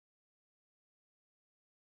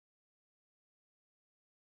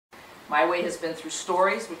My way has been through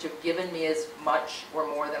stories which have given me as much or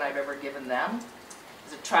more than I've ever given them.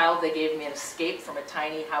 As a child, they gave me an escape from a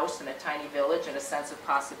tiny house in a tiny village and a sense of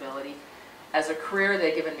possibility. As a career,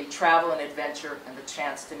 they've given me travel and adventure and the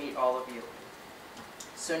chance to meet all of you.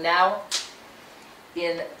 So now,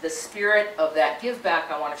 in the spirit of that give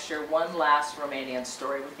back, I want to share one last Romanian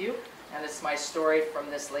story with you. And it's my story from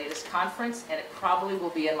this latest conference, and it probably will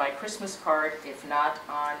be in my Christmas card, if not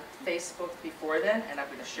on Facebook before then, and I'm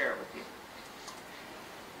going to share it with you.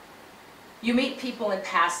 You meet people in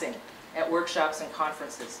passing at workshops and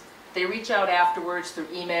conferences. They reach out afterwards through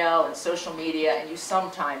email and social media, and you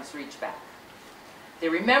sometimes reach back. They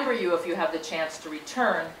remember you if you have the chance to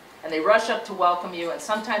return, and they rush up to welcome you, and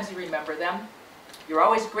sometimes you remember them. You're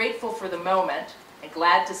always grateful for the moment and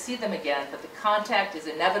glad to see them again, but the contact is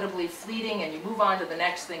inevitably fleeting, and you move on to the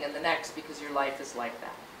next thing and the next because your life is like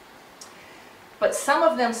that. But some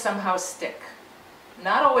of them somehow stick,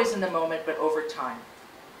 not always in the moment, but over time.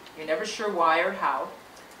 You're never sure why or how.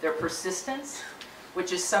 Their persistence,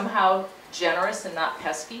 which is somehow generous and not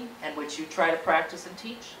pesky, and which you try to practice and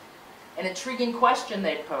teach. An intriguing question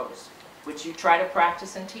they pose, which you try to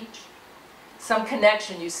practice and teach. Some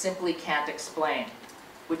connection you simply can't explain,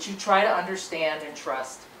 which you try to understand and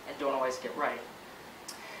trust and don't always get right.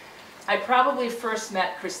 I probably first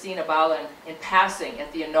met Christina Balin in passing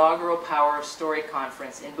at the inaugural Power of Story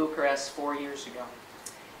conference in Bucharest 4 years ago.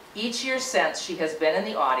 Each year since, she has been in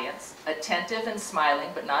the audience, attentive and smiling,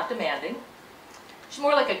 but not demanding. She's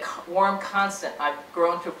more like a warm constant I've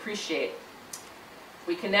grown to appreciate.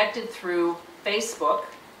 We connected through Facebook,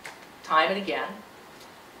 time and again.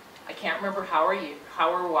 I can't remember how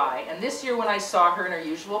or why. And this year when I saw her in her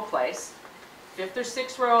usual place, 5th or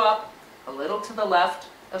 6th row up, a little to the left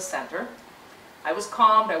of center, I was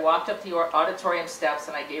calmed. I walked up the auditorium steps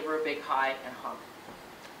and I gave her a big hi and hug.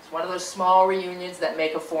 It's one of those small reunions that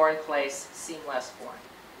make a foreign place seem less foreign.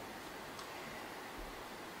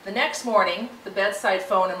 The next morning, the bedside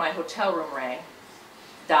phone in my hotel room rang.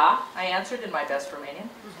 Da, I answered in my best Romanian.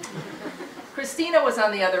 Christina was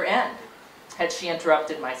on the other end. Had she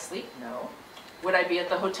interrupted my sleep? No. Would I be at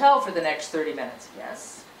the hotel for the next 30 minutes?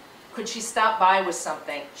 Yes. Could she stop by with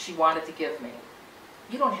something she wanted to give me?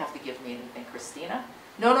 You don't have to give me anything, Christina.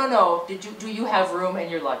 No, no, no. Do you have room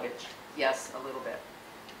in your luggage? Yes, a little bit.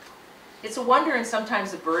 It's a wonder and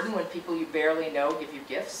sometimes a burden when people you barely know give you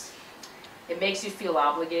gifts. It makes you feel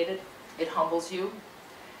obligated. It humbles you.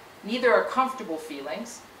 Neither are comfortable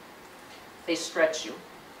feelings. They stretch you.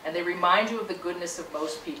 And they remind you of the goodness of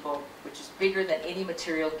most people, which is bigger than any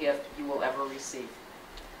material gift you will ever receive.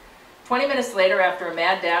 20 minutes later, after a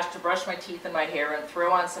mad dash to brush my teeth and my hair and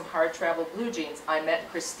throw on some hard-traveled blue jeans, I met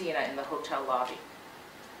Christina in the hotel lobby.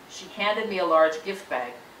 She handed me a large gift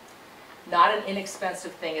bag, not an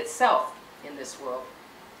inexpensive thing itself in this world.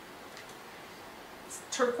 It's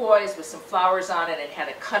turquoise with some flowers on it. It had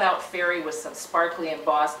a cutout fairy with some sparkly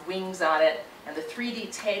embossed wings on it. And the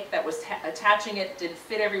 3D tape that was attaching it didn't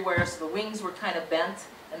fit everywhere, so the wings were kind of bent,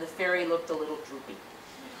 and the fairy looked a little droopy.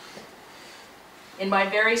 In my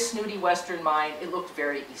very snooty Western mind, it looked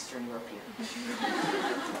very Eastern European.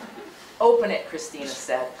 Open it, Christina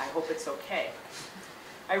said. I hope it's okay.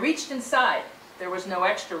 I reached inside. There was no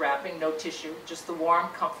extra wrapping, no tissue, just the warm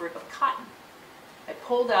comfort of cotton. I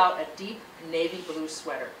pulled out a deep navy blue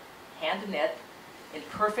sweater, hand knit, in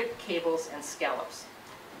perfect cables and scallops.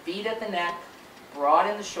 Bead at the neck, broad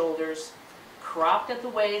in the shoulders, cropped at the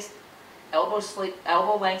waist,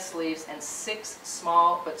 elbow-length sleeves, and 6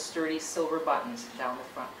 small but sturdy silver buttons down the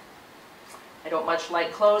front. I don't much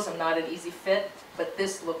like clothes. I'm not an easy fit, but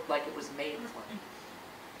this looked like it was made for me.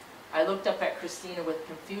 I looked up at Christina with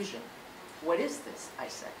confusion. What is this? I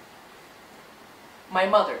said. My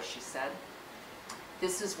mother, she said.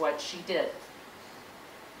 This is what she did.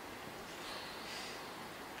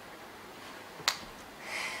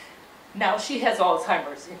 Now she has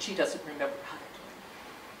Alzheimer's and she doesn't remember how to do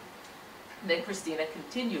it. And then Christina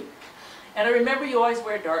continued. And I remember you always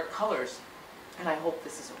wear dark colors, and I hope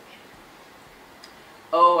this is okay.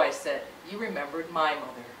 Oh, I said, you remembered my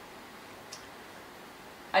mother.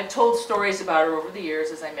 I've told stories about her over the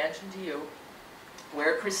years, as I mentioned to you,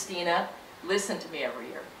 where Christina listened to me every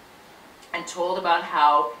year and told about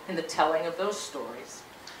how, in the telling of those stories,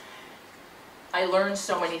 I learned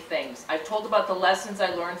so many things. I've told about the lessons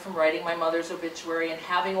I learned from writing my mother's obituary and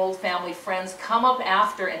having old family friends come up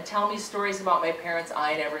after and tell me stories about my parents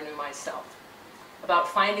I never knew myself. About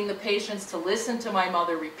finding the patience to listen to my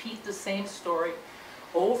mother repeat the same story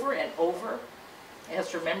over and over as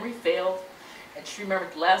her memory failed and she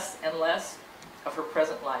remembered less and less of her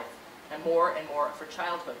present life and more of her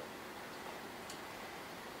childhood.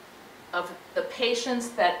 of the patience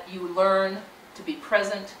that you learn to be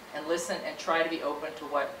present and listen and try to be open to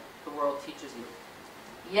what the world teaches you.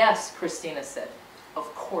 Yes, Christina said.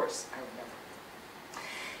 Of course, I remember.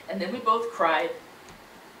 And then we both cried.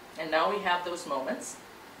 And now we have those moments.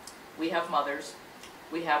 We have mothers.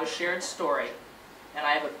 We have a shared story. And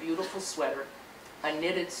I have a beautiful sweater, a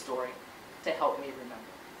knitted story, to help me remember.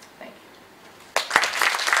 Thank you.